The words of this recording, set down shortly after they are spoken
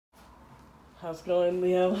How's it going,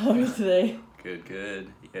 Leo? How are you today?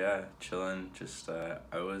 Good. Yeah, chilling. Just,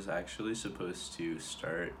 I was actually supposed to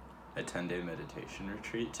start a 10-day meditation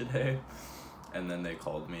retreat today, and then they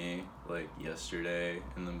called me, like, yesterday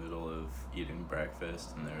in the middle of eating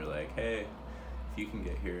breakfast, and they were like, hey, if you can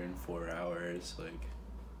get here in 4 hours, like,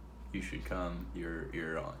 you should come. You're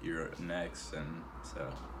next, and so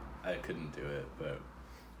I couldn't do it, but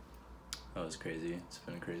that was crazy. It's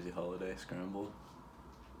been a crazy holiday scramble.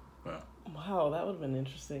 Wow, that would have been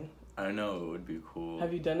interesting. I know, it would be cool.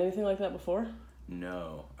 Have you done anything like that before?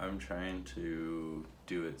 No, I'm trying to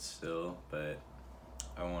do it still, but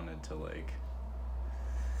I wanted to, like,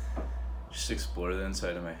 just explore the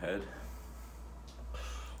inside of my head.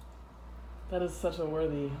 That is such a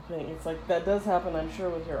worthy thing. It's like, that does happen, I'm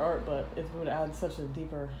sure, with your art, but it would add such a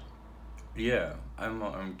deeper... Yeah,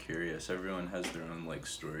 I'm curious. Everyone has their own, like,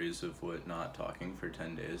 stories of what not talking for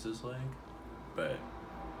 10 days is like, but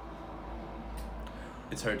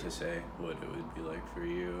it's hard to say what it would be like for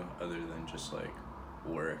you other than just, like,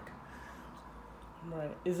 work.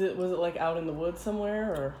 Right. Was it, like, out in the woods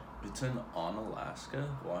somewhere, or...? It's in Onalaska,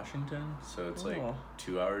 Washington, so it's, like, Oh.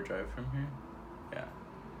 2-hour drive from here. Yeah,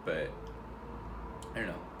 but I don't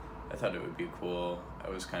know. I thought it would be cool. I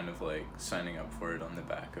was kind of, like, signing up for it on the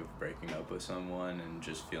back of breaking up with someone and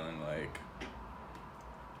just feeling like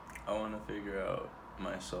I want to figure out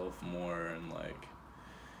myself more and, like,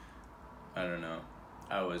 I don't know.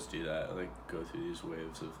 I always do that, like, go through these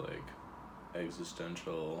waves of, like,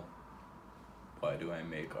 existential, why do I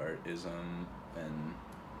make artism, and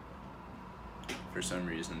for some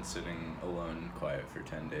reason sitting alone quiet for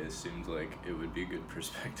 10 days seemed like it would be good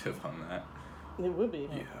perspective on that. It would be.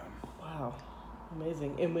 Yeah. Wow.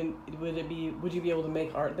 Amazing. And would you be able to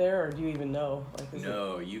make art there, or do you even know? Like,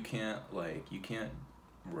 No, you can't write, you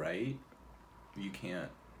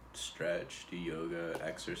can't stretch, do yoga,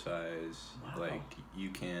 exercise. Wow. Like, you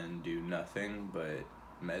can do nothing but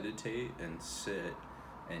meditate and sit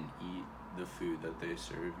and eat the food that they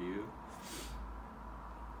serve you.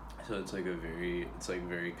 So it's like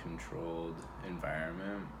very controlled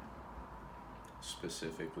environment,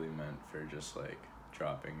 specifically meant for just, like,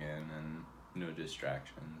 dropping in and no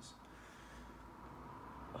distractions.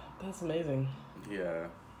 That's amazing. Yeah.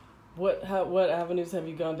 What avenues have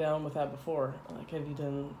you gone down with that before? Like, have you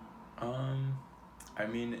done... I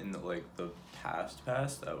mean, in the past,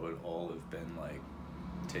 that would all have been, like,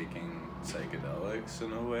 taking psychedelics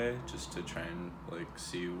in a way, just to try and, like,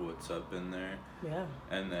 see what's up in there. Yeah.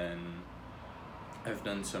 And then I've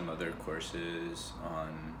done some other courses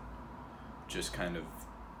on just kind of,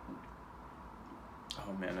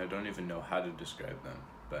 oh man, I don't even know how to describe them,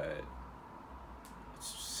 but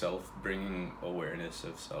bringing awareness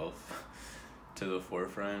of self to the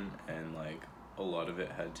forefront, and, like, a lot of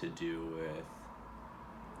it had to do with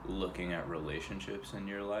looking at relationships in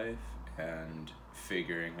your life and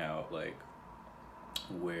figuring out, like,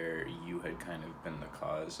 where you had kind of been the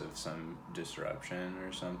cause of some disruption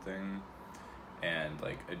or something, and,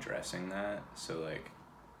 like, addressing that. So, like,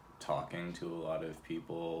 talking to a lot of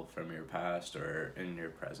people from your past or in your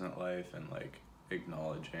present life and, like,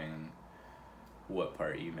 acknowledging what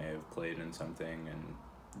part you may have played in something. And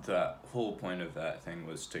the whole point of that thing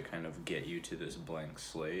was to kind of get you to this blank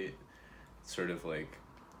slate, sort of like,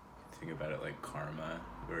 think about it like karma,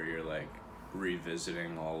 where you're, like,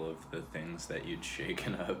 revisiting all of the things that you'd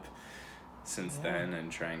shaken up since then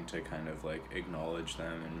and trying to kind of, like, acknowledge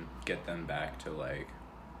them and get them back to, like,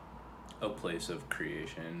 a place of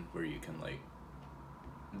creation where you can, like,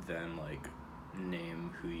 then, like,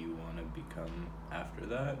 name who you want to become after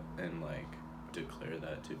that, and, like, declare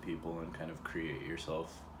that to people and kind of create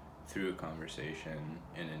yourself through a conversation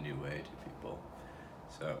in a new way to people.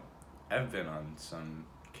 So I've been on some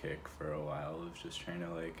kick for a while of just trying to,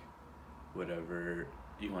 like, whatever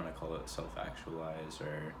you want to call it, self-actualize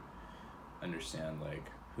or understand, like,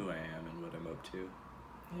 who I am and what I'm up to.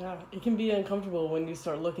 Yeah, it can be uncomfortable when you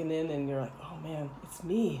start looking in and you're like, oh man, it's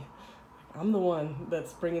me. I'm the one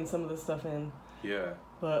that's bringing some of this stuff in. Yeah.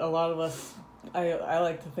 But a lot of us, I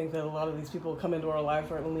like to think that a lot of these people come into our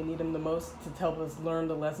life right when we need them the most to help us learn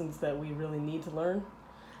the lessons that we really need to learn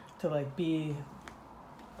to, like, be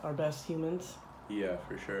our best humans. Yeah,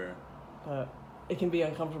 for sure. But it can be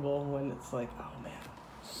uncomfortable when it's like, oh man,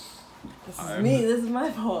 this is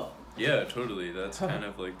my fault. Yeah, totally. That's kind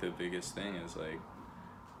of, like, the biggest thing is, like,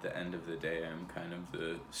 the end of the day, I'm kind of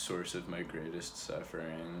the source of my greatest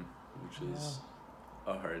suffering, which is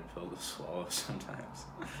a hard pill to swallow sometimes.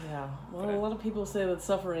 Yeah. Well, a lot of people say that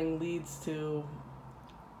suffering leads to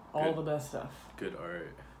all the best stuff. Good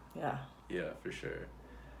art. Yeah. Yeah, for sure.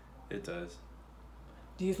 It does.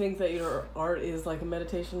 Do you think that your art is like a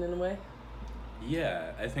meditation in a way?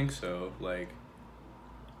 Yeah, I think so. Like,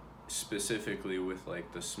 specifically with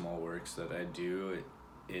like the small works that I do, it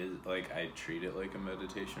is like I treat it like a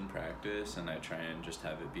meditation practice, and I try and just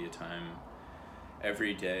have it be a time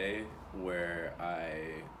every day where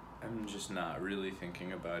I'm just not really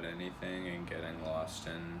thinking about anything and getting lost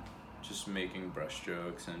in just making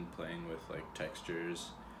brushstrokes and playing with like textures.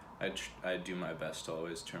 I do my best to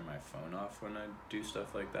always turn my phone off when I do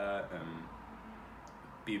stuff like that and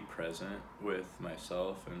be present with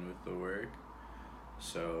myself and with the work.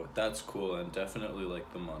 So that's cool, and definitely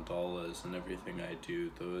like the mandalas and everything I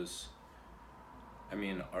do, those, I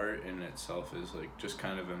mean, art in itself is like just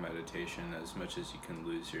kind of a meditation as much as you can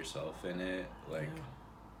lose yourself in it. Like,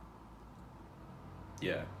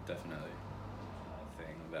 yeah, definitely. A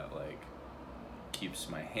thing that like keeps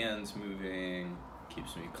my hands moving,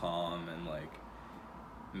 keeps me calm, and like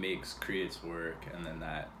creates work, and then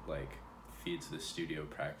that like feeds the studio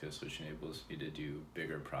practice, which enables me to do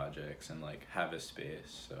bigger projects and like have a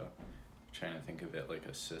space. So trying to think of it like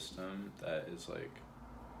a system that is like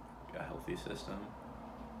a healthy system.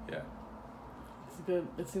 Yeah. It's good.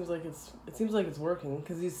 It seems like it's working,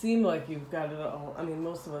 because you seem like you've got it all. I mean,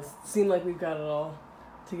 most of us seem like we've got it all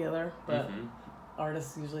together, but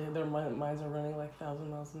artists usually their minds are running like 1,000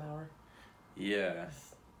 miles an hour. Yeah,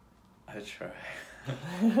 I try.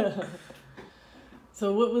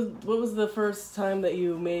 So what was the first time that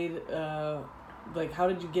you made, like, how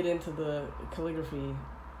did you get into the calligraphy,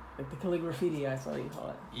 like the calligraffiti, I saw you call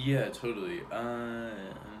it? Yeah, totally.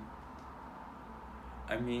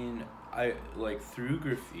 I mean, I like through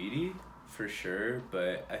graffiti for sure,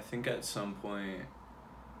 but I think at some point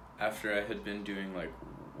after I had been doing like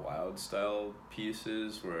wild style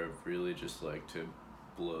pieces where I've really just like to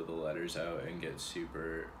blow the letters out and get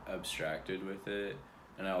super abstracted with it.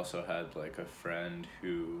 And I also had like a friend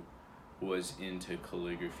who was into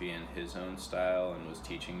calligraphy in his own style and was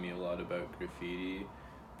teaching me a lot about graffiti,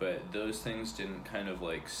 but those things didn't kind of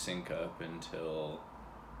like sync up until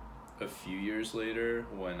a few years later,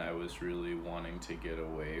 when I was really wanting to get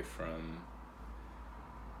away from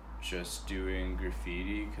just doing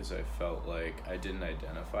graffiti, because I felt like I didn't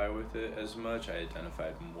identify with it as much. I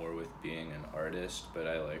identified more with being an artist, but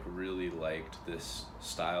I like really liked this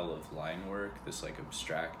style of line work, this like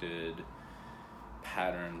abstracted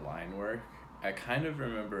pattern line work. I kind of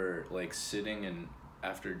remember like sitting and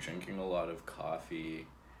after drinking a lot of coffee,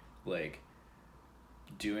 like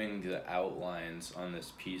doing the outlines on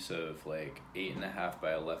this piece of like 8.5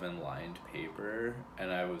 by 11 lined paper,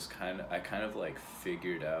 and I kind of like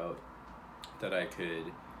figured out that I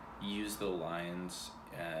could use the lines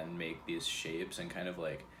and make these shapes and kind of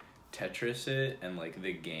like Tetris it, and like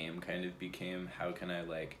the game kind of became how can I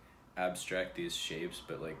like abstract these shapes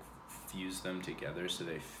but like fuse them together so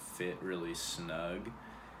they fit really snug.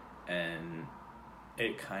 And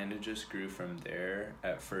it kind of just grew from there.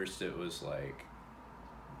 At first it was like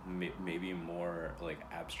maybe more like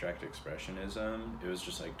abstract expressionism. It was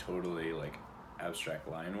just like totally like abstract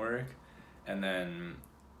line work, and then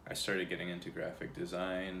I started getting into graphic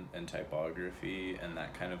design and typography, and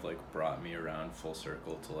that kind of like brought me around full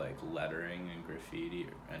circle to like lettering and graffiti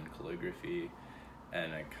and calligraphy.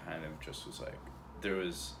 And I kind of just was like, there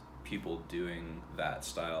was people doing that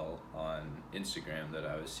style on Instagram that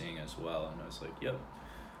I was seeing as well, and I was like, yep,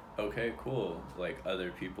 okay, cool, like other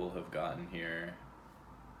people have gotten here,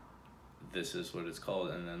 this is what it's called.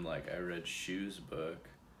 And then like I read Shu's book.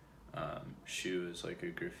 Shu is like a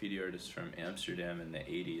graffiti artist from Amsterdam in the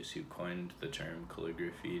 80s who coined the term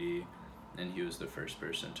calligraffiti, and he was the first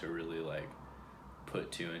person to really like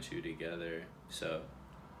put two and two together. So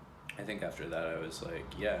I think after that I was like,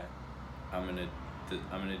 yeah, I'm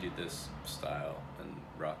gonna do this style and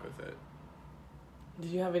rock with it.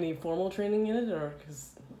 Did you have any formal training in it, or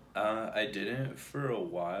because? I didn't for a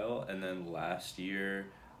while, and then last year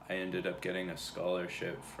I ended up getting a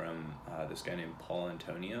scholarship from this guy named Paul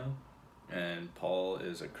Antonio, and Paul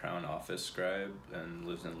is a Crown Office scribe and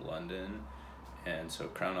lives in London. And so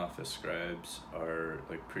Crown Office scribes are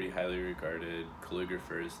like pretty highly regarded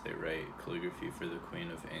calligraphers. They write calligraphy for the Queen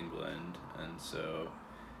of England, and so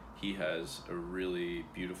he has a really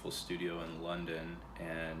beautiful studio in London.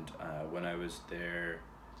 And when I was there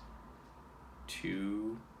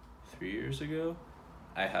 2-3 years ago,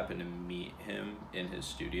 I happened to meet him in his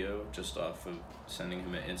studio just off of sending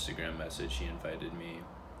him an Instagram message. He invited me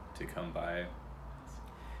to come by,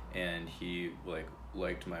 and he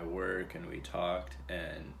liked my work, and we talked,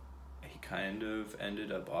 and he kind of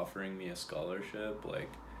ended up offering me a scholarship,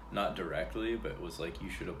 like not directly, but was like, you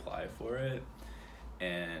should apply for it.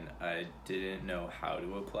 And I didn't know how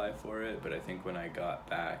to apply for it, but I think when I got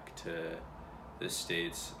back to the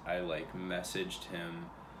States, I like messaged him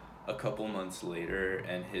a couple months later,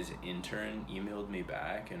 and his intern emailed me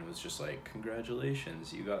back and was just like,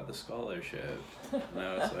 "Congratulations, you got the scholarship." And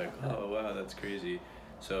I was like, "Oh wow, that's crazy."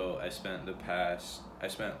 So I spent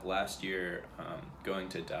last year going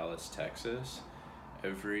to Dallas, Texas,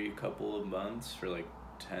 every couple of months for like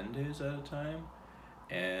 10 days at a time,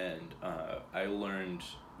 and I learned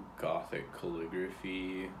Gothic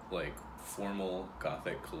calligraphy, like formal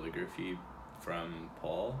Gothic calligraphy from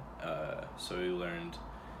Paul. So we learned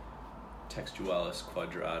textualis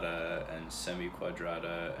quadrata and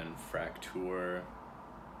semiquadrata and fracture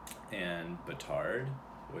and batard,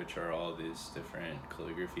 which are all these different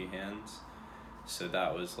calligraphy hands. So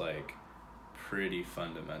that was like pretty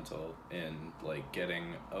fundamental in like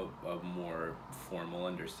getting a more formal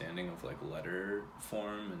understanding of like letter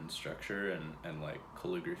form and structure and like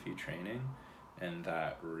calligraphy training, and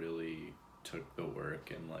that really took the work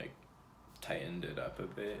and like tightened it up a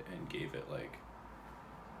bit and gave it like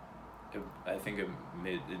I think it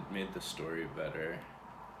made the story better.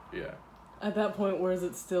 Yeah. At that point, was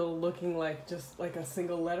it still looking like just like a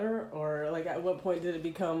single letter, or like at what point did it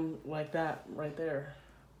become like that right there?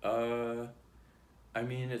 I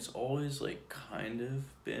mean, it's always like kind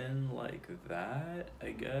of been like that, I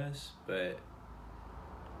guess, but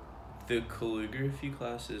the calligraphy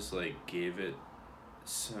classes like gave it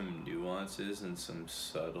some nuances and some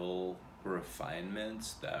subtle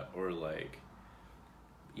refinements that were like,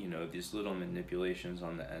 you know, these little manipulations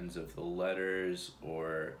on the ends of the letters,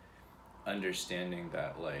 or understanding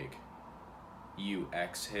that like you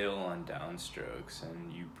exhale on downstrokes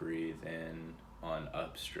and you breathe in on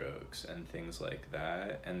upstrokes and things like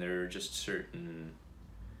that. And there are just certain,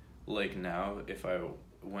 like now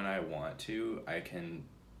when I want to, I can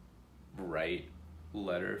write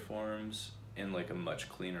letter forms in like a much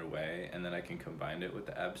cleaner way, and then I can combine it with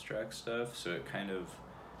the abstract stuff, so it kind of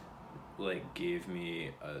like gave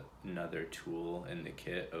me another tool in the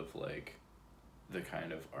kit of like the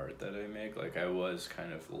kind of art that I make. Like I was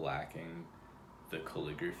kind of lacking the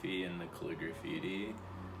calligraphy and the calligraffiti.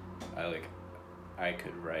 I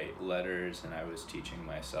could write letters and I was teaching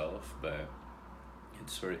myself, but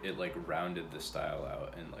it like rounded the style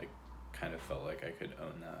out and like kind of felt like I could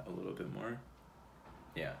own that a little bit more.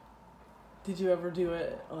 Yeah. Did you ever do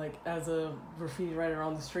it like as a graffiti writer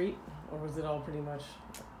on the street, or was it all pretty much?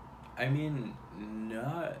 I mean,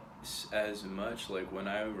 not as much. Like when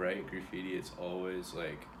I write graffiti, it's always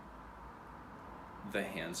like the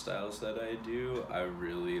hand styles that I do, I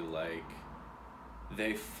really like,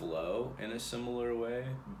 they flow in a similar way,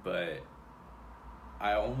 but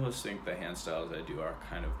I almost think the hand styles I do are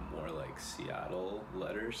kind of more like Seattle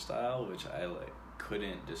letter style, which I like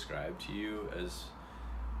couldn't describe to you as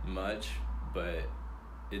much, but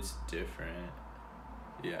it's different.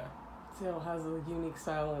 Yeah. Seattle has a unique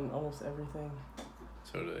style in almost everything.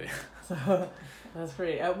 Totally. So that's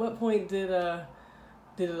great. At what point did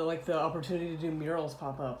like the opportunity to do murals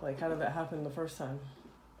pop up? Like how did that happen the first time?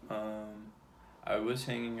 I was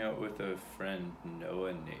hanging out with a friend,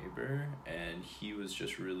 Noah Neighbor, and he was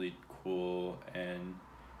just really cool, and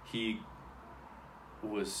he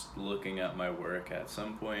was looking at my work at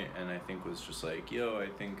some point and I think was just like, yo, I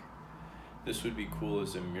think this would be cool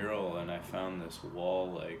as a mural, and I found this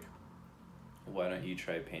wall, like, why don't you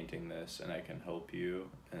try painting this and I can help you?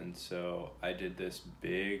 And so I did this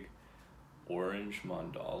big orange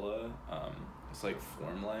mandala. It's like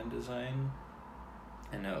form line design,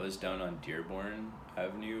 and it was down on Dearborn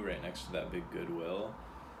Avenue right next to that big Goodwill,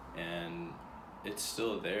 and it's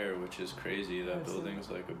still there, which is crazy. That building's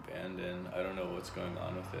like abandoned. I don't know what's going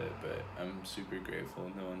on with it, but I'm super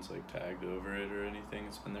grateful no one's like tagged over it or anything.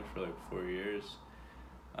 It's been there for like 4 years.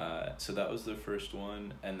 So that was the first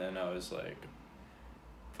one, and then I was like,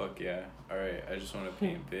 fuck yeah, alright, I just want to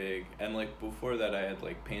paint big. And like before that I had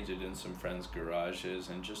like painted in some friends' garages,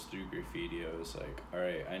 and just through graffiti I was like,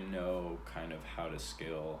 alright, I know kind of how to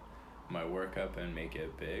scale my work up and make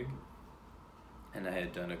it big. And I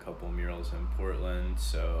had done a couple murals in Portland,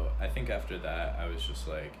 so I think after that I was just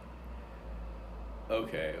like,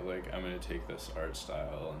 okay, like I'm gonna take this art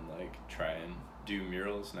style and like try and do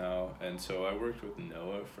murals now. And so I worked with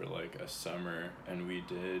Noah for like a summer, and we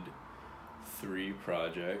did 3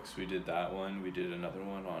 projects. We did that one, we did another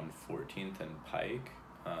one on 14th and Pike.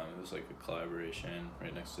 It was like a collaboration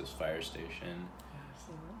right next to this fire station.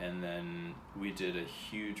 And then we did a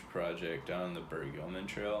huge project down on the Burt Gilman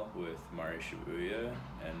Trail with Mari Shibuya,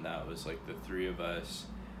 and that was like the 3 of us,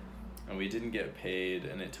 and we didn't get paid,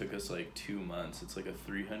 and it took us like 2 months. It's like a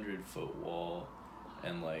 300-foot wall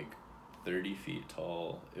and like 30 feet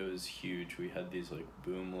tall. It was huge. We had these like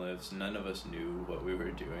boom lifts. None of us knew what we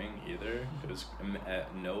were doing either. It was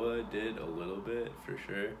Noah did a little bit for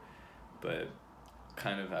sure, but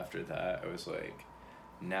kind of after that I was like,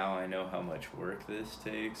 now I know how much work this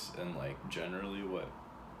takes and like generally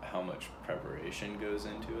how much preparation goes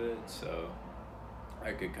into it, so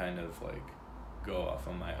I could kind of like go off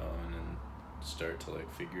on my own and start to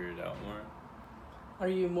like figure it out more. Are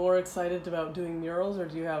you more excited about doing murals, or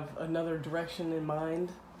do you have another direction in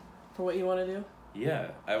mind for what you want to do?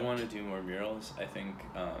 Yeah, I want to do more murals. I think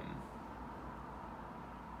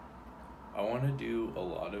I want to do a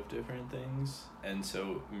lot of different things, and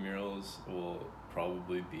so murals will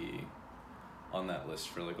probably be on that list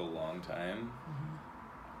for like a long time.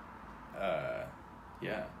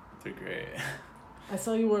 Yeah, they're great. I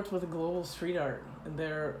saw you worked with Global Street Art, and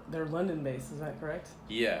they're London based. Is that correct?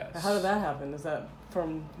 Yeah. How did that happen? Is that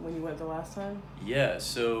from when you went the last time? Yeah.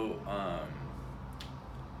 So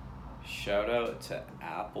shout out to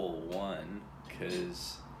Apple One,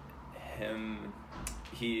 because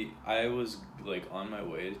I was like on my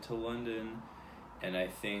way to London, and I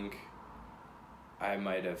think I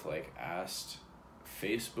might have like asked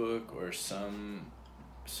Facebook or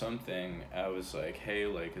something. I was like, hey,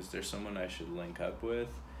 like, is there someone I should link up with?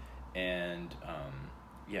 And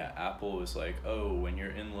yeah, Apple was like, oh, when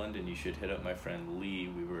you're in London you should hit up my friend Lee.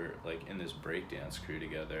 We were like in this breakdance crew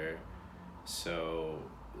together, so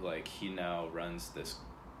like he now runs this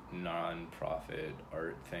non-profit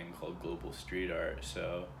art thing called Global Street Art.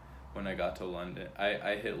 So when I got to London,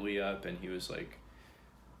 I hit Lee up, and he was like,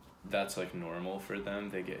 that's like normal for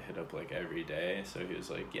them, they get hit up like every day. So he was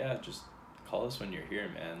like, yeah, just call us when you're here,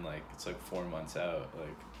 man, like it's like 4 months out,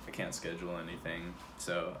 like I can't schedule anything.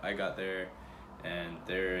 So I got there, and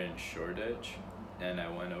they're in Shoreditch, and I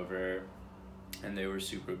went over, and they were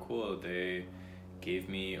super cool. They gave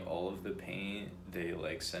me all of the paint. They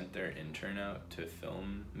like sent their intern out to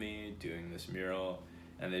film me doing this mural,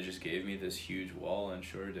 and they just gave me this huge wall in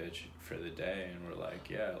Shoreditch for the day, and we're like,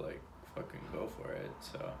 yeah, like fucking go for it.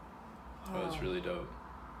 So it was really dope.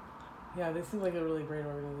 Yeah, they seem like a really great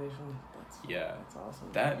organization. That's awesome.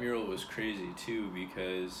 That mural was crazy too,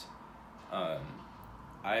 because I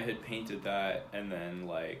had painted that, and then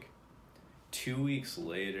like 2 weeks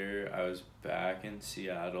later I was back in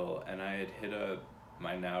Seattle, and I had hit up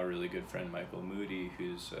my now really good friend Michael Moody,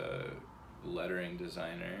 who's a lettering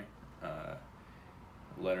designer,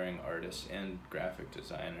 lettering artist and graphic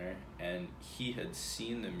designer, and he had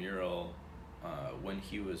seen the mural when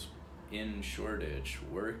he was in Shoreditch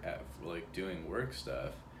doing work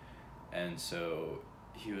stuff, and so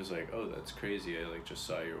he was like, oh, that's crazy, I like just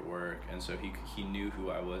saw your work. And so he knew who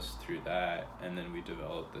I was through that, and then we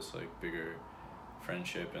developed this like bigger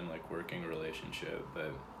friendship and like working relationship.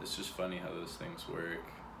 But it's just funny how those things work.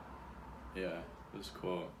 Yeah, it was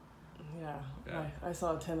cool. Yeah. I saw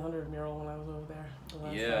a 1000 mural when I was over there the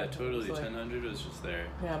last yeah time. Totally, like, 1000 was just there.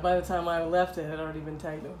 Yeah, by the time I left it had already been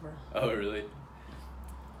tagged over. Oh really?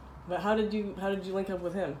 But how did you link up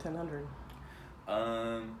with him, 1000?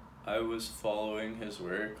 I was following his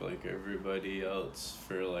work like everybody else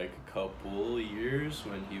for like a couple years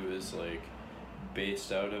when he was like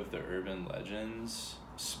based out of the Urban Legends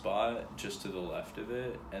spot just to the left of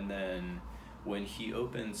it. And then when he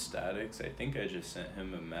opened Statics, I think I just sent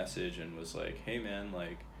him a message and was like, hey man,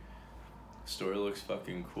 like store looks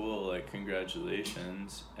fucking cool, like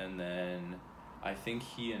congratulations. And then I think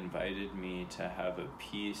he invited me to have a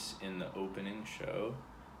piece in the opening show.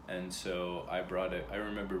 And so I brought it, I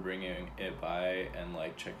remember bringing it by and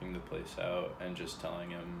like checking the place out and just telling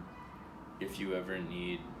him, if you ever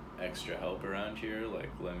need extra help around here, like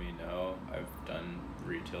let me know. I've done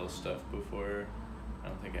retail stuff before. I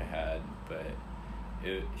don't think I had, but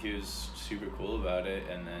he was super cool about it.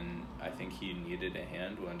 And then I think he needed a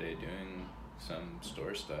hand one day doing some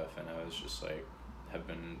store stuff, and I was just like, have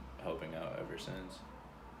been helping out ever since.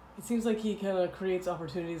 It seems like he kind of creates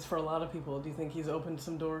opportunities for a lot of people. Do you think he's opened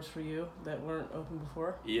some doors for you that weren't open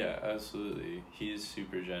before? Yeah, absolutely. He's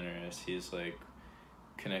super generous. He's like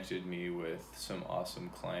connected me with some awesome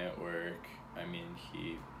client work. I mean,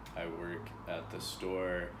 I work at the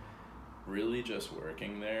store, really just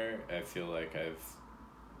working there. I feel like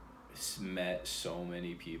I've met so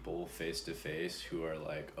many people face to face who are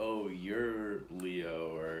like, oh, you're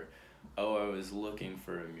Leo, or oh, I was looking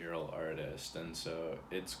for a mural artist. And so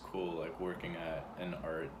it's cool like working at an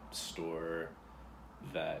art store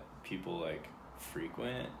that people like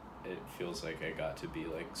frequent. It feels like I got to be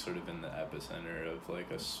like sort of in the epicenter of like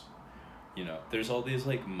there's all these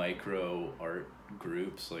like micro art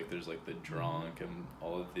groups, like there's like the Dronk and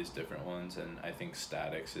all of these different ones, and I think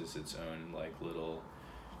Statics is its own like little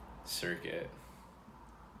circuit.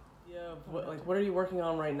 Yeah, what are you working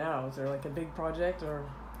on right now? Is there like a big project or?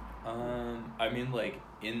 I mean, like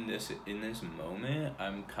in this moment,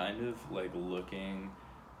 I'm kind of like looking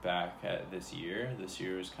back at this year. This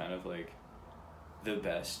year was kind of like the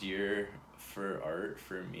best year for art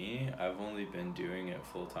for me. I've only been doing it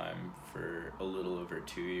full time for a little over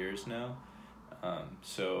 2 years now.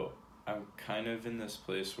 So I'm kind of in this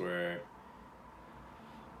place where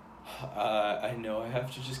I know I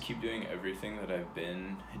have to just keep doing everything that I've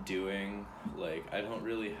been doing. Like, I don't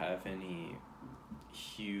really have any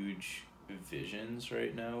huge visions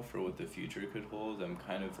right now for what the future could hold. I'm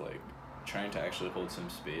kind of like trying to actually hold some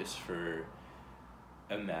space for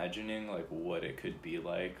imagining like what it could be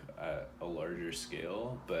like at a larger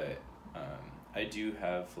scale, but I do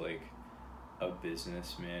have like a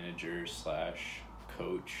business manager slash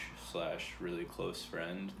coach slash really close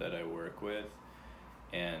friend that I work with,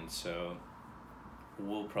 and so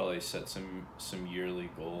we'll probably set some yearly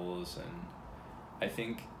goals. And I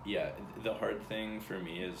think, yeah, the hard thing for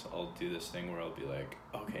me is I'll do this thing where I'll be like,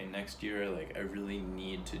 okay, next year, like, I really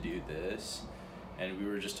need to do this. And we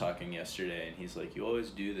were just talking yesterday, and he's like, you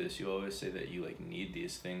always do this. You always say that you, like, need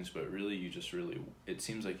these things, but really you just really, it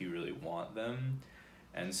seems like you really want them.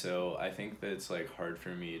 And so I think that it's, like, hard for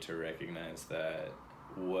me to recognize that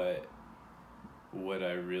what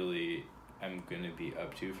I really am going to be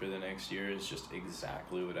up to for the next year is just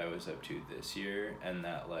exactly what I was up to this year. And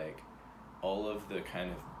that, like, all of the kind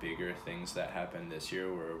of bigger things that happened this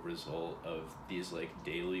year were a result of these like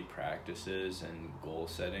daily practices and goal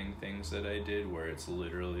setting things that I did, where it's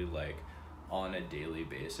literally like on a daily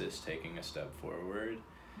basis taking a step forward.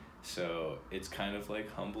 So it's kind of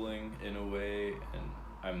like humbling in a way, and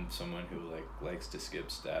I'm someone who like likes to skip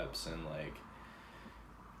steps, and like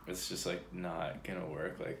it's just like not gonna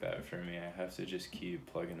work like that for me. I have to just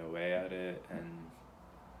keep plugging away at it and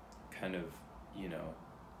kind of, you know,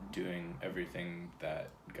 doing everything that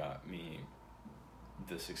got me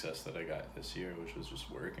the success that I got this year, which was just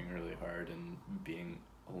working really hard and being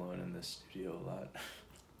alone in the studio a lot.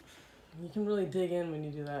 You can really dig in when you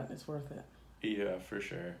do that. It's worth it. Yeah, for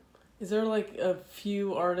sure. Is there like a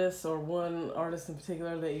few artists or one artist in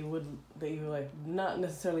particular that you like not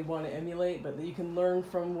necessarily want to emulate, but that you can learn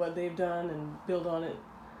from what they've done and build on it?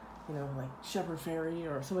 You know, like Shepard Fairey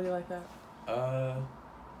or somebody like that?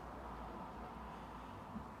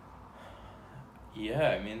 Yeah,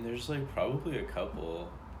 I mean, there's like probably a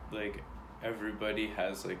couple. Like, everybody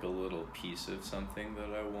has like a little piece of something that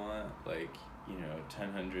I want. Like, you know,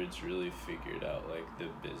 1000's really figured out like the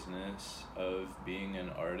business of being an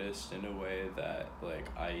artist in a way that like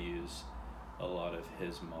I use a lot of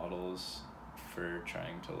his models for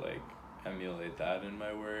trying to like emulate that in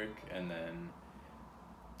my work. And then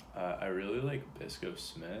I really like Biscoe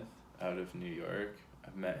Smith out of New York.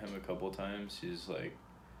 I've met him a couple times. He's like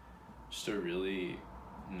just a really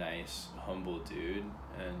nice, humble dude,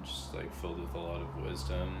 and just like filled with a lot of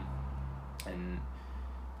wisdom. And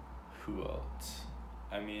who else?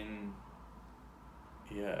 I mean,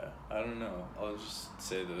 yeah, I don't know. I'll just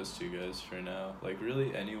say those two guys for now. Like,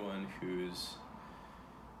 really anyone who's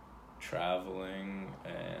traveling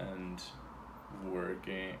and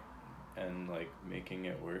working and like making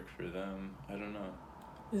it work for them. I don't know.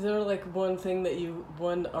 Is there like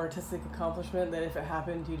one artistic accomplishment that if it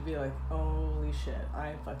happened you'd be like, holy shit,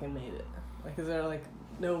 I fucking made it? Like, is there like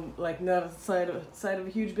no, like not a side of a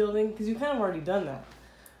huge building? Because you kind of already done that.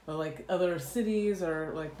 But like other cities,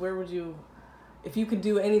 or like where would you, if you could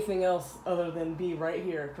do anything else other than be right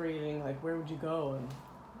here creating, like where would you go and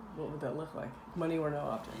what would that look like? Money or no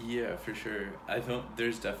object? Yeah, for sure.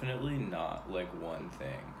 There's definitely not like one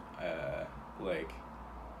thing. Like,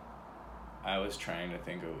 I was trying to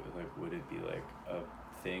think of like, would it be like a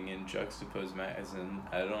thing in Juxtaposed Magazine?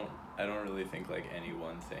 I don't really think like any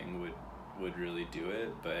one thing would really do it,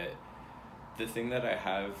 but the thing that I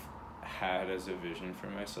have had as a vision for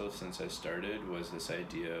myself since I started was this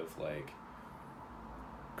idea of like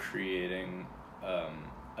creating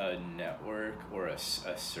a network or a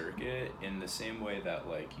circuit in the same way that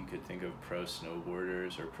like you could think of pro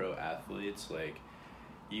snowboarders or pro athletes. Like,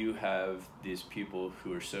 you have these people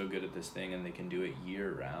who are so good at this thing and they can do it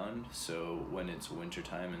year round. So when it's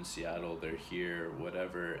wintertime in Seattle, they're here,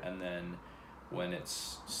 whatever. And then when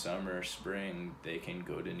it's summer, spring, they can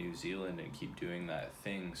go to New Zealand and keep doing that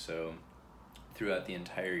thing. So throughout the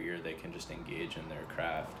entire year, they can just engage in their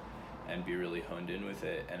craft and be really honed in with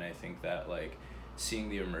it. And I think that like seeing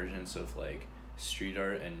the emergence of like street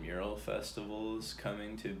art and mural festivals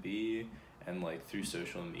coming to be, and like through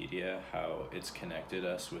social media, how it's connected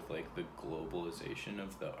us with like the globalization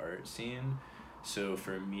of the art scene, So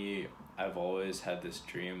for me, I've always had this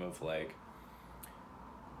dream of like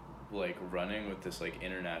running with this like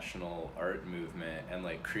international art movement and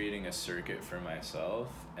like creating a circuit for myself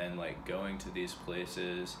and like going to these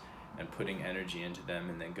places and putting energy into them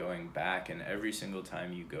and then going back, and every single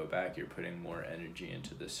time you go back you're putting more energy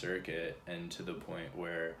into the circuit, and to the point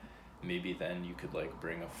where maybe then you could like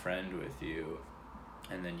bring a friend with you,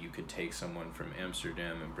 and then you could take someone from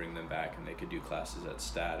Amsterdam and bring them back and they could do classes at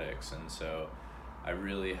Statics. And so I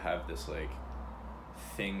really have this like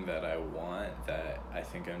thing that I want that I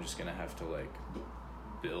think I'm just gonna have to like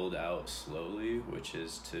build out slowly, which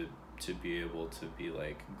is to be able to be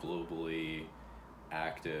like globally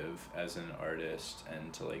active as an artist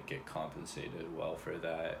and to like get compensated well for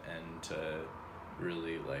that, and to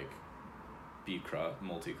really like be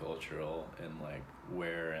multicultural in like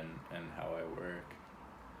where and how I work.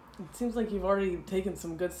 It seems like you've already taken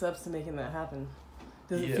some good steps to making that happen.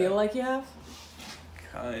 Does it Yeah. feel like you have?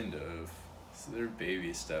 Kind of. So they're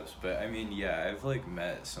baby steps, but I mean, yeah, I've like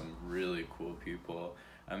met some really cool people.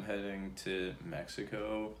 I'm heading to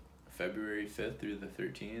Mexico February 5th through the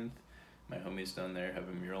 13th. My homies down there have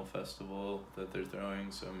a mural festival that they're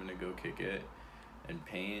throwing, so I'm gonna go kick it and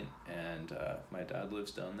paint. And my dad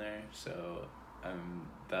lives down there, so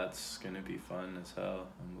that's gonna be fun as hell.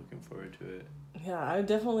 I'm looking forward to it. Yeah, I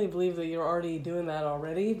definitely believe that you're already doing that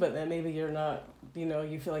already, but that maybe you're not,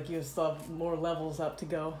 you feel like you still have more levels up to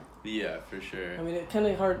go. Yeah, for sure. I mean, it's kind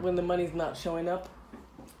of hard when the money's not showing up.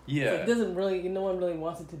 Yeah. It doesn't really, no one really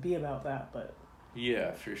wants it to be about that, but.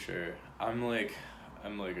 Yeah, for sure. I'm like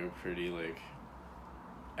a pretty like,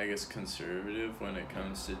 I guess, conservative when it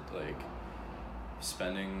comes to like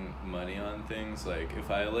spending money on things. Like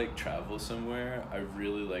if I like travel somewhere, I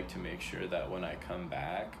really like to make sure that when I come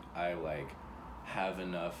back I like have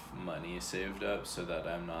enough money saved up so that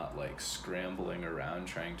I'm not like scrambling around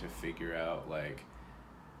trying to figure out like,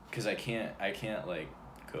 because I can't like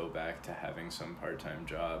go back to having some part-time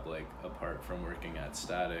job like apart from working at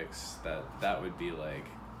Statics. That would be like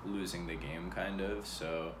losing the game kind of.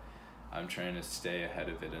 So I'm trying to stay ahead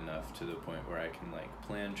of it enough to the point where I can like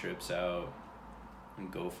plan trips out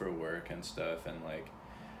and go for work and stuff. And like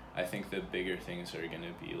I think the bigger things are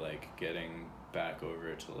gonna be like getting back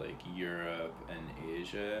over to like Europe and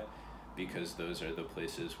Asia, because those are the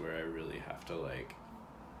places where I really have to like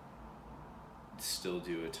still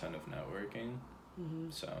do a ton of networking. Mm-hmm.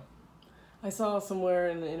 So I saw somewhere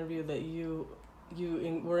in the interview that you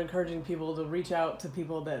were encouraging people to reach out to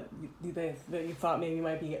people that you thought maybe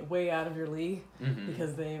might be way out of your league, mm-hmm.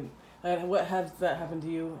 because what has that happened to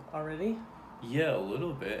you already? Yeah, a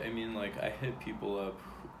little bit. I mean, like I hit people up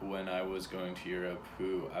when I was going to Europe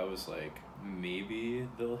who I was like, maybe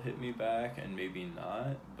they'll hit me back and maybe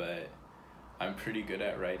not, but I'm pretty good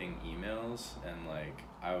at writing emails, and like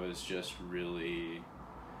I was just really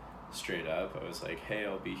straight up. I was like, hey,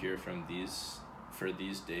 I'll be here for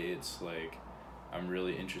these dates, like I'm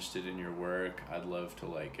really interested in your work. I'd love to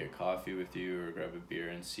like get coffee with you or grab a beer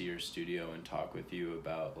and see your studio and talk with you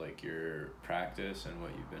about like your practice and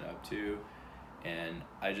what you've been up to. And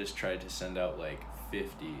I just tried to send out like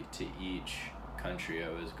 50 to each country I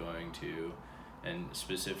was going to, and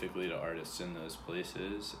specifically to artists in those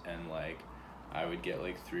places, and like I would get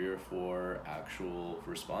like 3 or 4 actual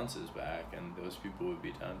responses back, and those people would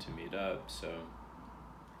be down to meet up. So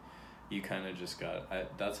you kind of just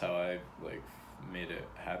that's how I like made it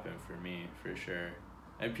happen for me, for sure.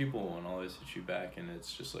 And people won't always hit you back, and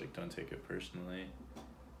it's just like, don't take it personally.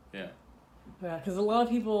 Yeah. Yeah, because a lot of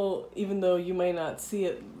people, even though you may not see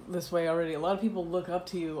it this way already, a lot of people look up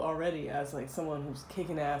to you already as like someone who's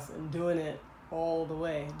kicking ass and doing it all the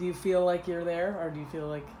way. Do you feel like you're there, or do you feel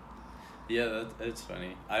like... Yeah, it's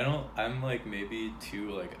funny. I'm like maybe too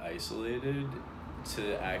like isolated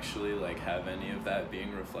to actually like have any of that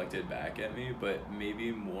being reflected back at me, but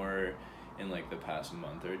maybe more in like the past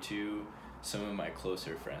month or two, some of my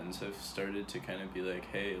closer friends have started to kind of be like,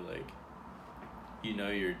 hey, like,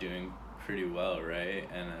 you're doing pretty well, right?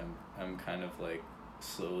 And I'm kind of like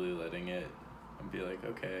slowly letting it and be like,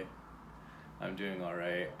 okay, I'm doing all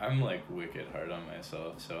right. I'm like wicked hard on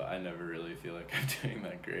myself, so I never really feel like I'm doing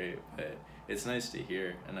that great, but it's nice to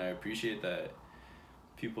hear, and I appreciate that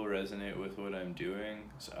people resonate with what I'm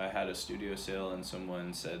doing. So I had a studio sale, and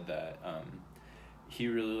someone said that he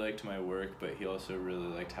really liked my work, but he also really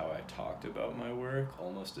liked how I talked about my work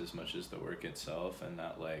almost as much as the work itself, and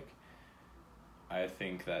that like I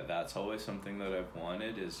think that that's always something that I've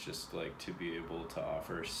wanted, is just like to be able to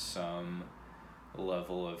offer some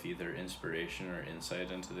level of either inspiration or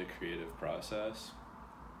insight into the creative process.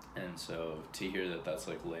 And so to hear that that's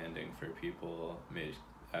like landing for people,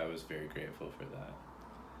 I was very grateful for that.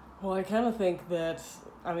 Well, I kind of think that,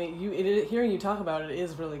 I mean, hearing you talk about it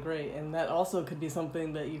is really great, and that also could be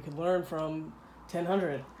something that you could learn from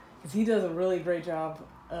 1000, because he does a really great job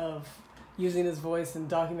of using his voice and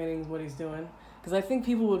documenting what he's doing. Because I think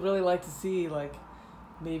people would really like to see, like,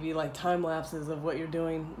 maybe like time lapses of what you're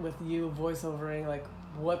doing with you voiceovering, like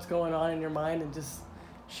what's going on in your mind, and just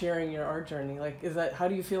sharing your art journey. Like, how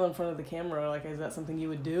do you feel in front of the camera? Like, is that something you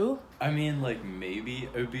would do? I mean, like, maybe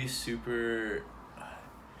it would be super.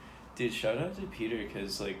 Dude, shout out to Peter,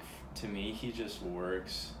 because, like, to me, he just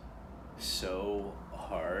works so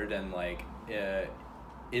hard, and, like,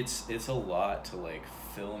 it's a lot to, like,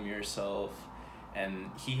 film yourself, and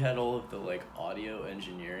he had all of the, like, audio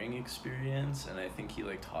engineering experience, and I think he,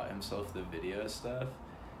 like, taught himself the video stuff,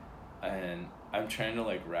 and I'm trying to,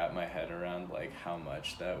 like, wrap my head around, like, how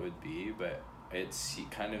much that would be, but it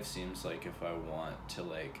kind of seems like if I want to,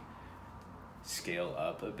 like, scale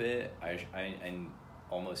up a bit, I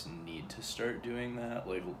almost need to start doing that.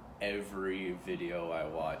 Like, every video I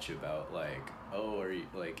watch about, like, oh, or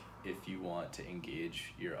like, if you want to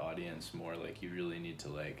engage your audience more, like, you really need to,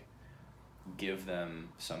 like, give them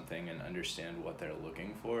something and understand what they're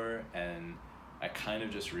looking for. And I kind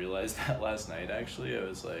of just realized that last night, actually. I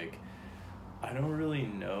was like, I don't really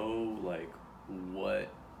know, like,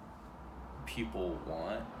 what people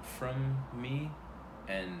want from me,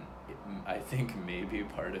 and I think maybe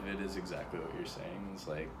part of it is exactly what you're saying. It's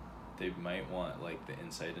like they might want, like, the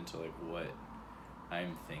insight into, like, what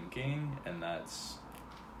I'm thinking, and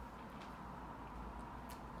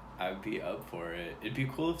I'd be up for it. It'd be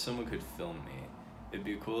cool if someone could film me. It'd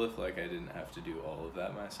be cool if, like, I didn't have to do all of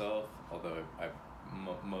that myself, although I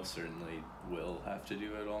most certainly will have to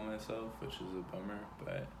do it all myself, which is a bummer,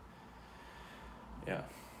 but yeah.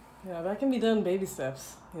 Yeah, that can be done baby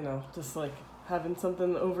steps, just like having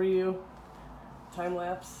something over you, time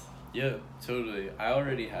lapse. Yeah, totally. I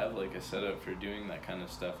already have, like, a setup for doing that kind of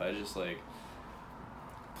stuff. I just, like,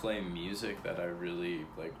 play music that I really,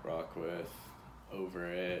 like, rock with over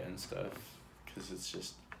it and stuff, because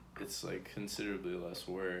it's like considerably less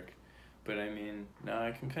work. But I mean, now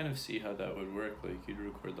I can kind of see how that would work. Like, you'd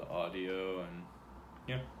record the audio, and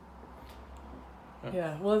yeah.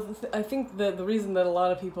 Yeah, well, I think that the reason that a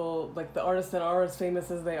lot of people, like the artists that are as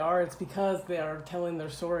famous as they are, it's because they are telling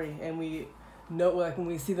their story, and we know, like, when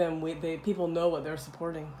we see them, people know what they're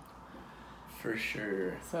supporting. For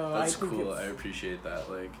sure. So that's cool. I appreciate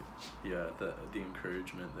that. Like, yeah, the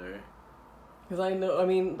encouragement there. Because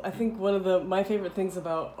I think one of my favorite things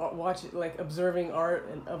about observing art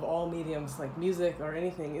and of all mediums, like music or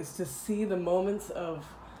anything, is to see the moments of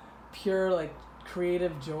pure, like,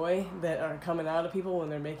 creative joy that are coming out of people when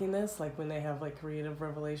they're making this, like when they have, like, creative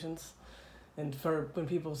revelations. And when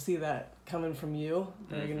people see that coming from you,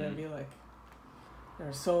 they're gonna be like, there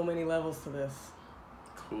are so many levels to this.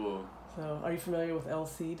 Cool. So, are you familiar with El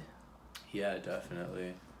Cid? Yeah,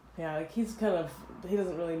 definitely. Yeah, like, he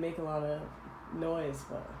doesn't really make a lot of noise,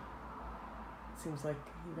 but it seems like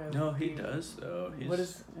you guys. No, he does, though.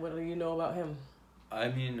 What do you know about him? I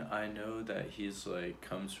mean, I know that he's, like,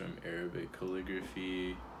 comes from Arabic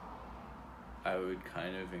calligraphy. I would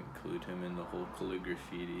kind of include him in the whole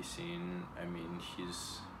calligraphy scene. I mean,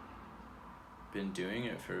 he's been doing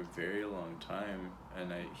it for a very long time,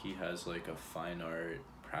 and he has, like, a fine art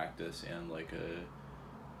practice, and, like,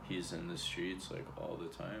 he's in the streets, like, all the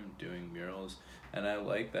time doing murals. And I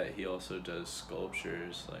like that he also does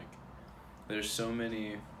sculptures. Like, there's so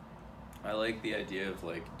many. I like the idea of,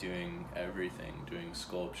 like, doing everything, doing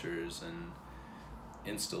sculptures and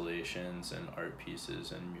installations and art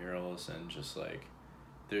pieces and murals, and just, like,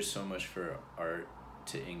 there's so much for art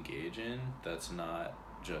to engage in that's not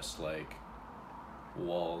just, like,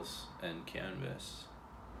 walls and canvas.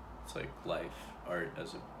 It's, like, life, art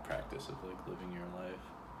as a practice of, like, living your life.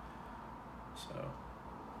 So,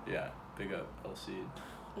 yeah, big up El Cid.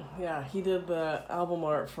 Yeah, he did the album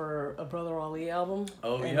art for a Brother Ali album.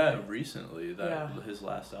 Oh, yeah, recently. His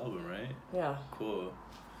last album, right? Yeah. Cool.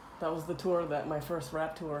 That was the tour, my first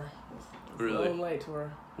rap tour. Really? The Lone Light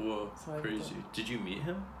tour. Whoa, so crazy. Did you meet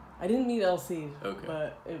him? I didn't meet El Cid. Okay.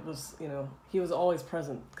 But it was, he was always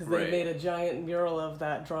present, because they made a giant mural of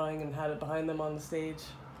that drawing and had it behind them on the stage.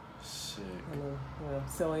 Sick. And then,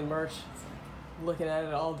 selling merch. It's like looking at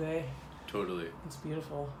it all day. Totally. It's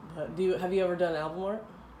beautiful. But have you ever done album art?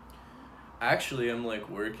 Actually, I'm, like,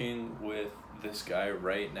 working with this guy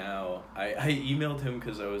right now. I emailed him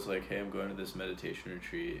because I was like, hey, I'm going to this meditation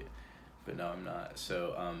retreat, but no, I'm not.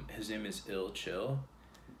 So his name is Ill Chill,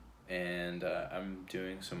 and I'm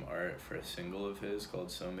doing some art for a single of his called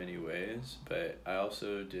So Many Ways, but I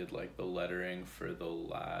also did, like, the lettering for the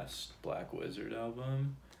last Black Wizard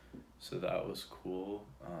album, So that was cool.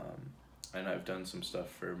 And I've done some stuff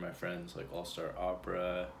for my friends like All Star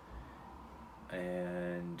Opera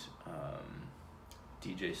and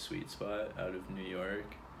DJ Sweet Spot out of New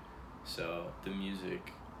York. So the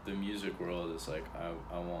music world is like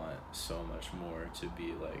I want so much more to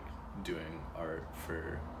be like doing art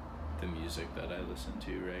for the music that I listen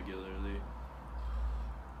to regularly.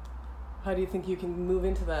 How do you think you can move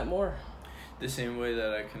into that more? The same way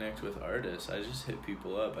that I connect with artists, I just hit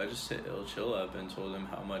people up. I just hit Leo Shallat up and told him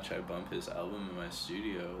how much I bump his album in my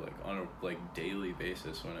studio, like on a like daily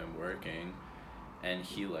basis when I'm working, and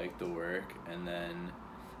he liked the work. And then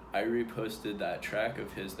I reposted that track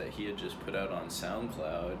of his that he had just put out on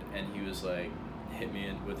SoundCloud, and he was like, hit me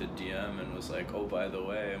in with a DM and was like, oh, by the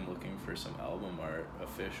way, I'm looking for some album art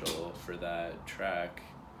official for that track.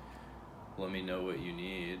 Let me know what you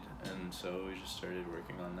need. And so we just started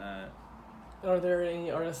working on that. Are there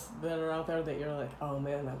any artists that are out there that you're like, oh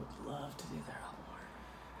man, I would love to do their album art?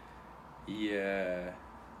 Yeah.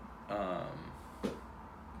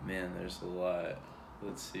 Man, there's a lot.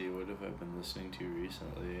 Let's see, what have I been listening to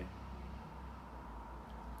recently?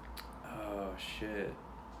 Oh, shit.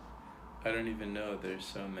 I don't even know. There's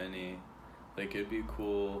so many. Like, it'd be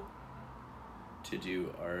cool to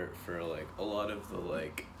do art for, like, a lot of the,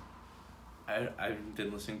 like... I've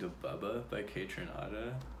been listening to Bubba by K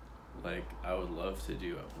Tronada. Like, I would love to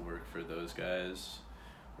do work for those guys.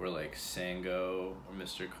 Or, like, Sango or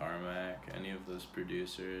Mr. Carmack, any of those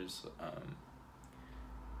producers.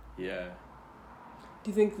 Yeah. Do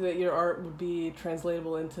you think that your art would be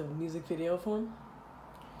translatable into music video form?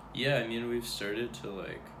 Yeah, I mean, we've started to,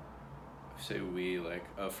 like, like,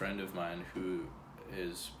 a friend of mine who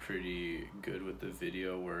is pretty good with the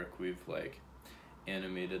video work, we've, like,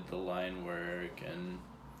 animated the line work, and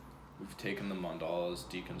we've taken the mandalas,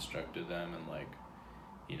 deconstructed them, and, like,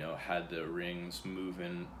 you know, had the rings move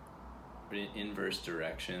in inverse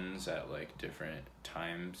directions at, like, different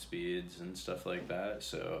time speeds and stuff like that.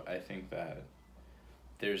 So I think that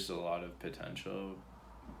there's a lot of potential.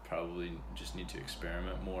 Probably just need to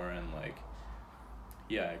experiment more, and, like,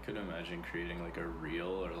 yeah, I could imagine creating, like, a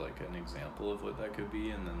reel or, like, an example of what that could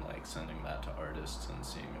be, and then, like, sending that to artists and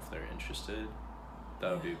seeing if they're interested.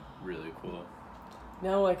 That would be really cool.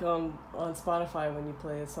 Now, like, on Spotify, when you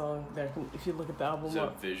play a song, if you look at the album... Is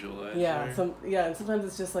that visualizer? Yeah, and sometimes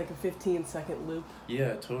it's just, like, a 15-second loop.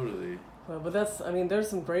 Yeah, totally. But that's, I mean, there's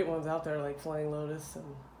some great ones out there, like Flying Lotus,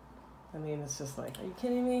 and, I mean, it's just like, are you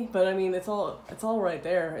kidding me? But, I mean, it's all right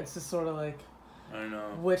there. It's just sort of like... I don't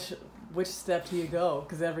know. Which step do you go?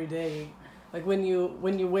 Because every day, like, when you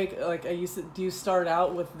wake, like, do you start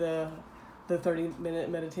out with the 30-minute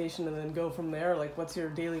meditation and then go from there? Like, what's your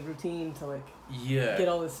daily routine to, like, get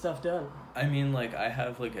all this stuff done? I mean, like, I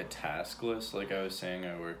have, like, a task list. Like I was saying,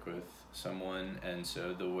 I work with someone, and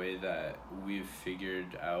so the way that we've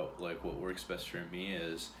figured out, like, what works best for me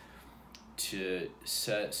is to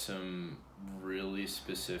set some really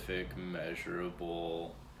specific,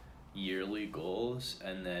 measurable yearly goals,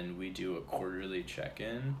 and then we do a quarterly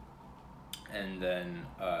check-in, and then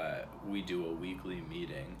we do a weekly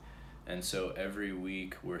meeting. And so every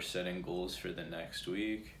week we're setting goals for the next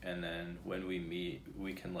week, and then when we meet,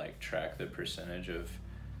 we can, like, track the percentage of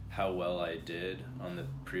how well I did on the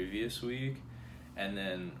previous week. And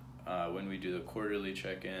then when we do the quarterly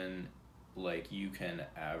check-in, like, you can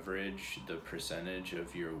average the percentage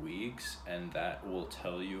of your weeks, and that will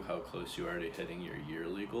tell you how close you are to hitting your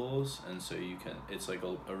yearly goals. And so it's like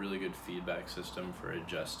a really good feedback system for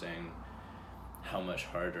adjusting how much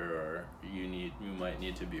harder you might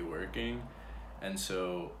need to be working. And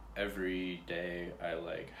so every day I,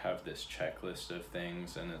 like, have this checklist of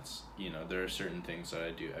things, and it's, you know, there are certain things that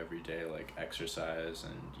I do every day, like exercise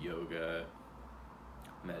and yoga,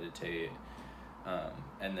 meditate,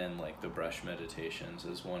 and then, like, the brush meditations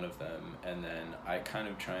is one of them. And then I kind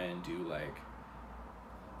of try and do, like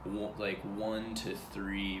 1 to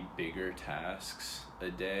 3 bigger tasks a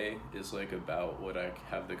day is, like, about what I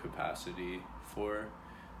have the capacity for.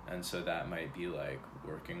 And so that might be, like,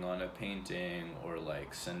 working on a painting, or,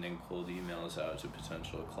 like, sending cold emails out to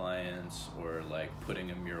potential clients, or, like,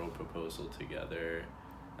 putting a mural proposal together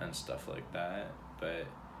and stuff like that. But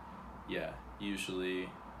yeah, usually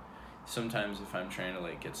sometimes if I'm trying to,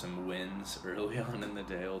 like, get some wins early on in the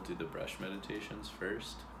day, I'll do the brush meditations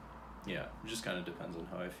first. Yeah, it just kind of depends on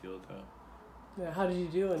how I feel, though. Yeah, how did you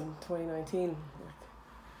do in 2019?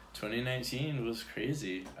 2019 was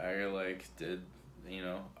crazy. I, like, did, you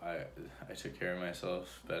know, I took care of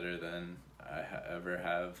myself better than I ever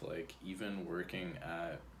have. Like, even working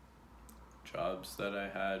at jobs that I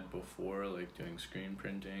had before, like doing screen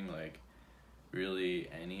printing, like, really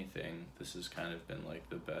anything. This has kind of been like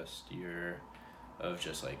the best year of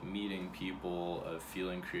just like meeting people, of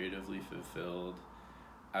feeling creatively fulfilled.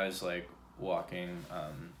 I was like walking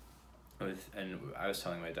and I was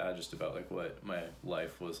telling my dad just about like what my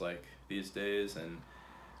life was like these days, and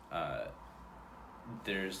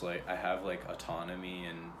there's like I have like autonomy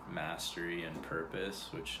and mastery and purpose,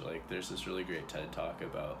 which like there's this really great TED talk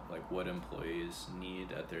about like what employees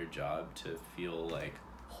need at their job to feel like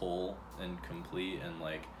whole and complete and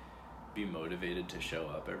like be motivated to show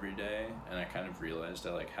up every day. And I kind of realized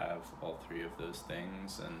I like have all three of those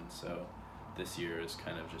things, and so this year has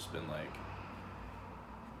kind of just been like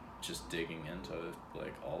just digging into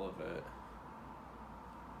like all of it.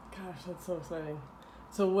 Gosh, that's so exciting.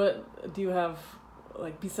 So what do you have,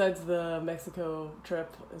 like, besides the Mexico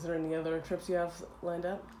trip, is there any other trips you have lined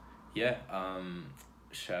up? Yeah,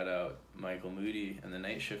 shout out Michael Moody and the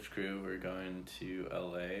Night Shift crew. We're going to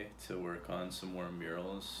LA to work on some more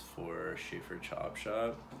murals for Schaefer Chop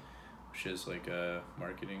Shop, which is like a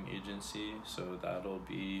marketing agency. So that'll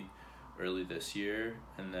be early this year,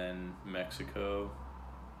 and then Mexico,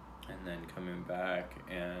 and then coming back,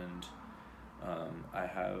 and I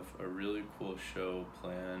have a really cool show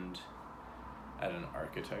planned at an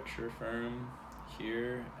architecture firm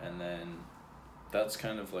here, and then that's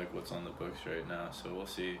kind of like what's on the books right now. So we'll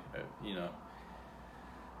see. You know,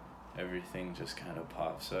 everything just kind of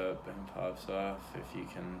pops up and pops off if you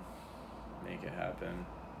can make it happen.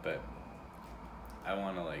 But I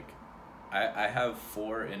want to like, I have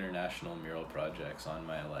 4 international mural projects on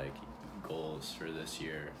my like goals for this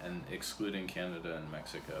year, and excluding Canada and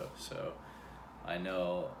Mexico. So I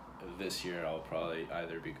know this year I'll probably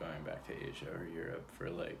either be going back to Asia or Europe for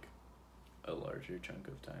like a larger chunk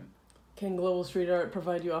of time. Can global street art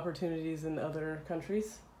provide you opportunities in other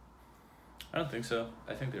countries? I don't think so.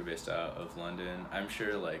 I think they're based out of London. I'm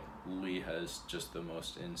sure like Lee has just the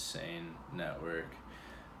most insane network,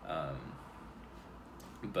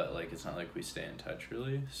 but like it's not like we stay in touch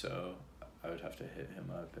really, so I would have to hit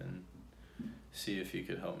him up and see if he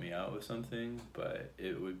could help me out with something. But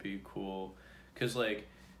it would be cool because like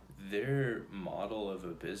their model of a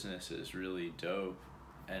business is really dope,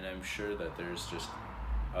 and I'm sure that there's just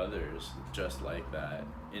others just like that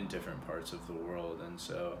in different parts of the world. And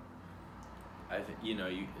so I think, you know,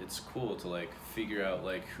 it's cool to like figure out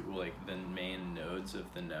like who, like the main nodes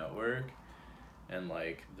of the network and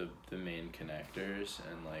like the main connectors,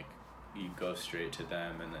 and like you go straight to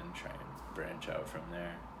them and then try and branch out from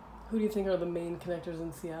there. Who do you think are the main connectors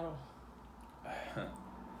in Seattle?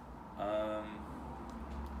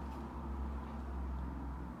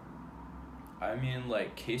 I mean,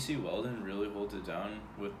 like, Casey Weldon really holds it down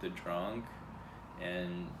with the drunk,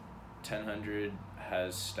 and 1000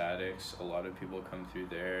 has statics. A lot of people come through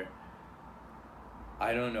there.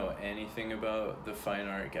 I don't know anything about the fine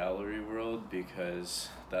art gallery world because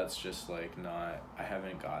that's just, like, not... I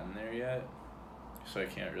haven't gotten there yet, so I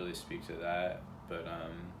can't really speak to that. But,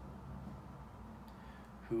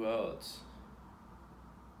 who else?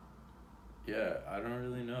 Yeah, I don't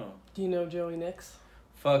really know. Do you know Joey Nix?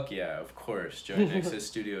 Fuck yeah, of course. Joey Nix's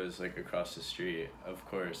studio is like across the street, of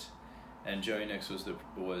course. And Joey Nix was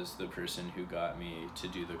the person who got me to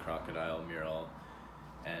do the crocodile mural.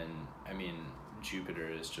 And I mean, Jupiter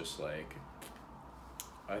is just like,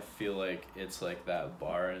 I feel like it's like that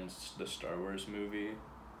bar in the Star Wars movie,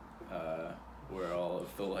 where all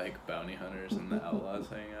of the like bounty hunters and the outlaws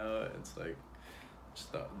hang out. It's like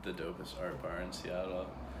just the dopest art bar in Seattle.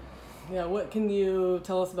 Yeah, what can you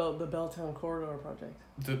tell us about the Belltown Corridor project?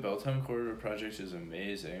 The Belltown Corridor project is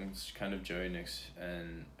amazing. It's kind of Joey Nix,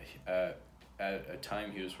 and at a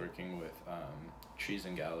time he was working with Trees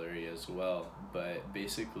and Gallery as well. But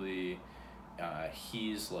basically,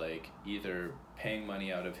 he's like either paying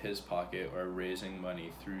money out of his pocket or raising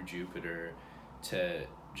money through Jupiter to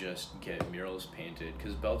just get murals painted.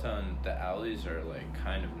 Because Belltown, the alleys are like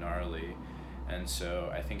kind of gnarly. And so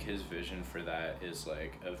I think his vision for that is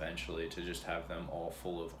like eventually to just have them all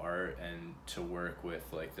full of art, and to work with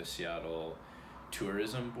like the Seattle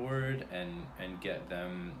Tourism Board and get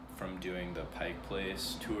them from doing the Pike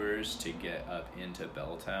Place tours to get up into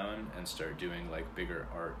Belltown and start doing like bigger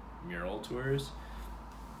art mural tours.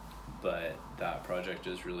 But that project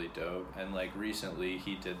is really dope. And like recently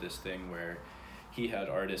he did this thing where he had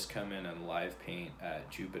artists come in and live paint at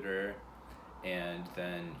Jupiter, and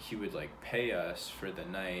then he would like pay us for the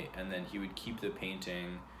night, and then he would keep the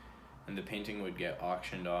painting, and the painting would get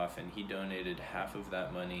auctioned off, and he donated half of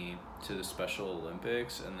that money to the Special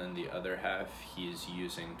Olympics, and then the other half he's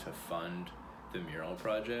using to fund the mural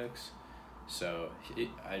projects. So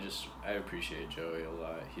I appreciate Joey a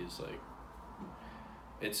lot. He's like,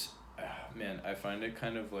 man, I find it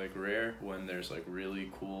kind of like rare when there's like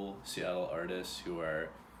really cool Seattle artists who are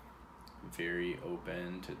very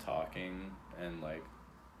open to talking and like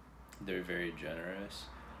they're very generous.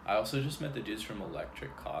 I also just met the dudes from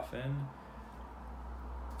Electric Coffin.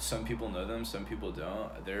 Some people know them, some people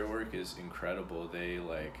don't. Their work is incredible. They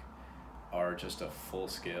like are just a full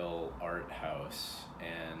scale art house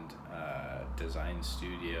and design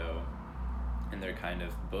studio, and they're kind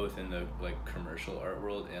of both in the like commercial art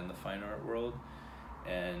world and the fine art world.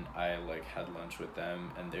 And I like had lunch with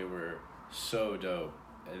them, and they were so dope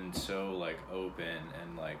and so like open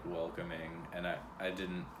and like welcoming, and I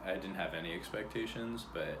didn't have any expectations,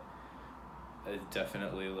 but it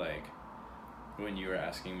definitely like when you were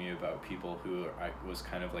asking me about people who I was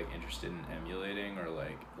kind of like interested in emulating, or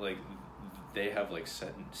like they have like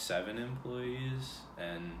 7 employees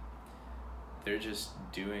and they're just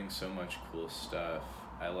doing so much cool stuff.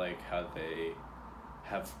 I like how they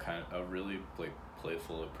have kind of a really like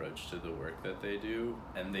playful approach to the work that they do,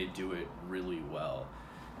 and they do it really well.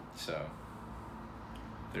 So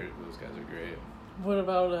those guys are great. What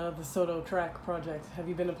about the Soto Track project? Have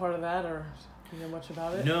you been a part of that, or do you know much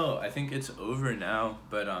about it? No, I think it's over now,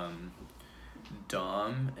 but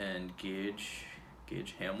Dom and Gage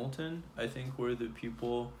Hamilton, I think, were the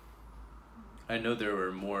people. I know there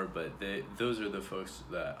were more, but those are the folks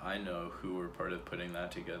that I know who were part of putting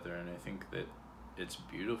that together, and I think that it's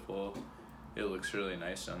beautiful. It looks really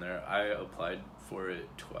nice down there. I applied for it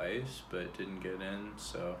twice, but didn't get in,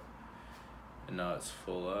 so and now it's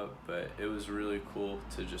full up. But it was really cool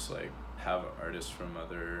to just like have artists from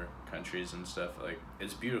other countries and stuff. Like,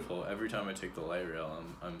 it's beautiful. Every time I take the light rail,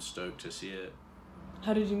 I'm stoked to see it.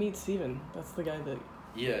 How did you meet Steven? That's the guy that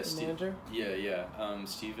the manager? Yeah.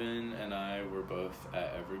 Steven and I were both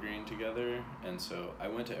at Evergreen together, and so I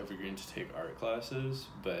went to Evergreen to take art classes,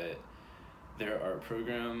 but their art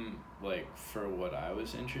program, like, for what I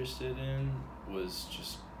was interested in, was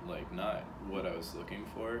just like not what I was looking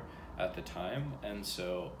for at the time. And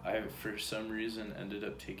so I, for some reason, ended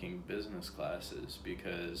up taking business classes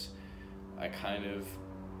because I kind of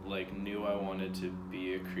like knew I wanted to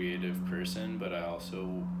be a creative person, but I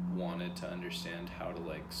also wanted to understand how to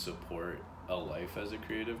like support a life as a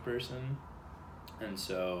creative person. And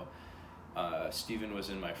so Stephen was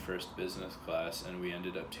in my first business class, and we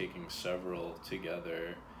ended up taking several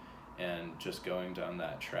together and just going down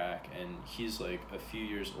that track. And he's like a few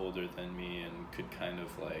years older than me and could kind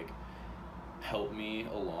of like help me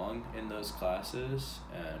along in those classes.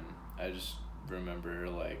 And I just remember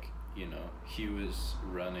like, you know, he was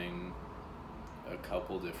running a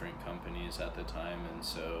couple different companies at the time, and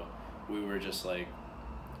so we were just like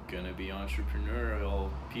gonna be entrepreneurial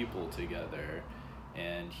people together,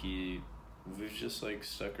 and we've just like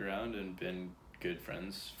stuck around and been good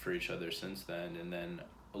friends for each other since then. And then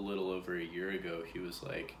a little over a year ago, he was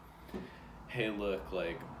like, hey, look,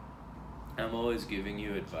 like, I'm always giving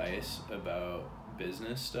you advice about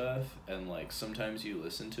business stuff, and like sometimes you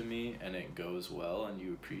listen to me and it goes well and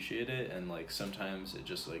you appreciate it, and like sometimes it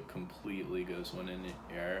just like completely goes one in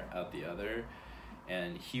the air out the other.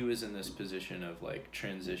 And he was in this position of like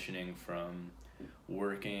transitioning from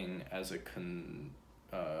working as a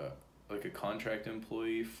contract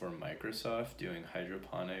employee for Microsoft doing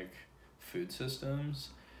hydroponic food systems.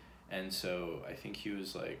 And so I think he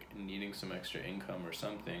was like needing some extra income or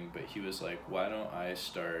something, but he was like, why don't I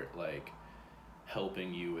start like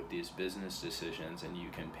helping you with these business decisions, and you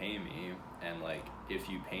can pay me, and like if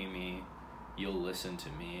you pay me, you'll listen to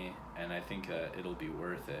me, and I think that it'll be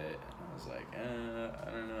worth it. And I was like,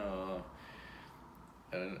 I don't know.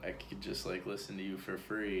 I could just like listen to you for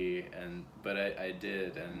free, but I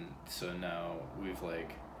did, and so now we've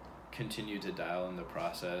like continued to dial in the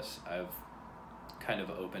process. I've kind of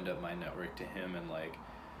opened up my network to him and like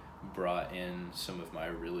brought in some of my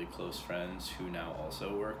really close friends who now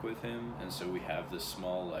also work with him, and so we have this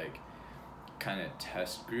small like kind of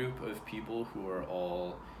test group of people who are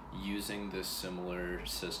all using this similar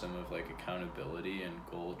system of like accountability and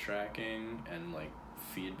goal tracking and like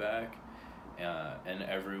feedback, and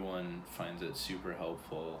everyone finds it super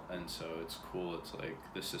helpful. And so it's cool. It's like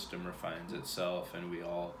the system refines itself and we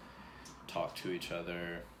all talk to each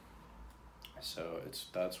other, so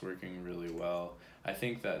that's working really well. I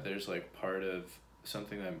think that there's like part of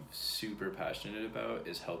something that I'm super passionate about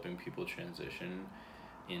is helping people transition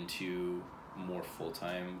into more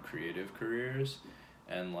full-time creative careers.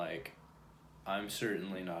 And like, I'm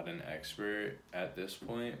certainly not an expert at this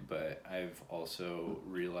point, but I've also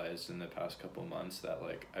realized in the past couple months that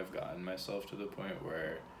like I've gotten myself to the point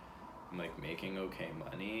where I'm like making okay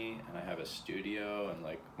money, and I have a studio, and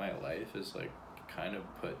like my life is like kind of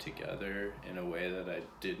put together in a way that I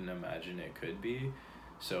didn't imagine it could be.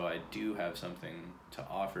 So I do have something to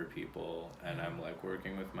offer people, and I'm like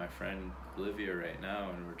working with my friend Olivia right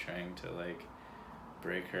now, and we're trying to like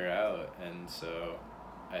break her out. And so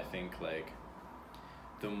I think like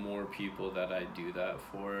the more people that I do that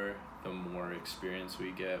for, the more experience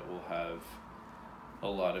we get. We'll have a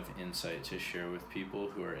lot of insight to share with people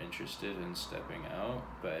who are interested in stepping out,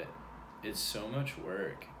 but it's so much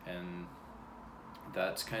work. And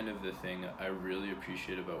that's kind of the thing I really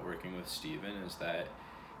appreciate about working with Steven, is that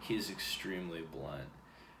he's extremely blunt.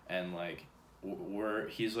 And like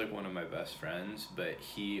he's like one of my best friends, but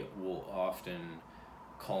he will often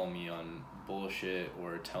call me on bullshit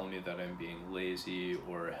or tell me that I'm being lazy,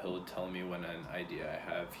 or he'll tell me when an idea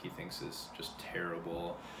I have he thinks is just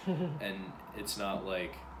terrible. And it's not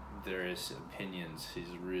like there is opinions.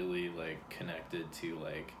 He's really like connected to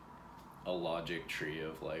like a logic tree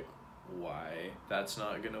of like why that's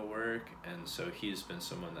not gonna work. And so he's been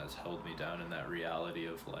someone that's held me down in that reality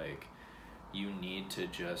of like, you need to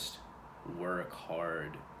just work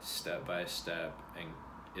hard step by step, and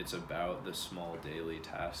it's about the small daily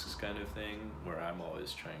tasks kind of thing, where I'm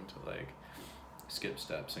always trying to like skip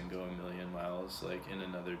steps and go a million miles like in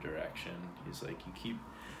another direction. He's like, you keep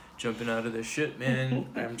jumping out of the ship, man.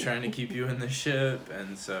 I'm trying to keep you in the ship.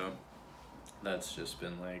 And so that's just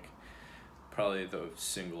been like probably the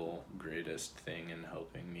single greatest thing in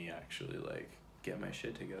helping me actually like get my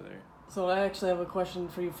shit together. So I actually have a question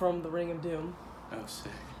for you from the Ring of Doom. Oh,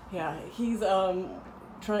 sick. Yeah, he's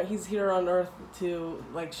here on Earth to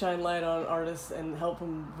like shine light on artists and help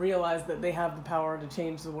them realize that they have the power to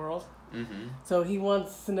change the world. Mm-hmm. So he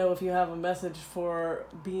wants to know if you have a message for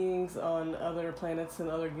beings on other planets and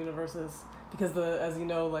other universes, because as you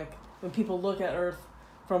know, like when people look at Earth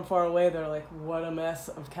from far away, they're like, what a mess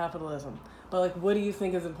of capitalism. But like, what do you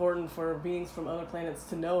think is important for beings from other planets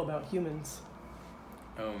to know about humans?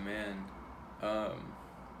 Oh man.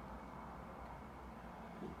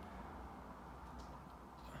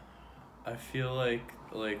 I feel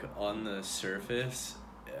like on the surface,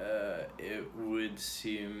 it would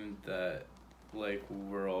seem that like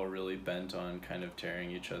we're all really bent on kind of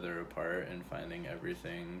tearing each other apart and finding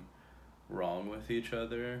everything wrong with each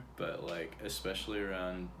other. But like, especially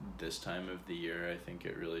around this time of the year, I think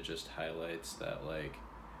it really just highlights that like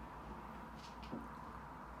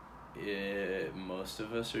most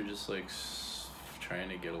of us are just like trying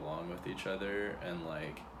to get along with each other, and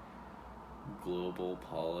like global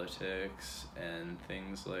politics and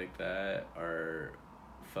things like that are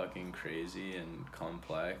fucking crazy and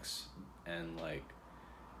complex, and like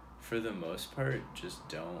for the most part just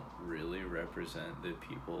don't really represent the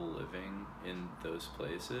people living in those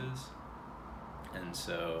places. And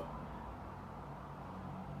so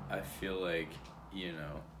I feel like, you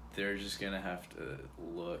know, they're just gonna have to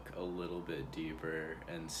look a little bit deeper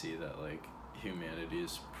and see that like humanity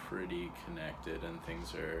is pretty connected and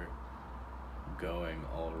things are going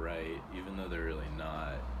all right, even though they're really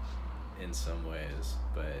not in some ways,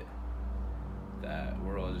 but that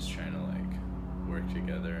we're all just trying to like work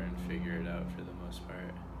together and figure it out for the most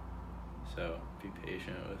part. So be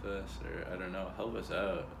patient with us, or I don't know, help us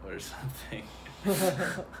out or something.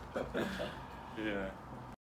 Yeah.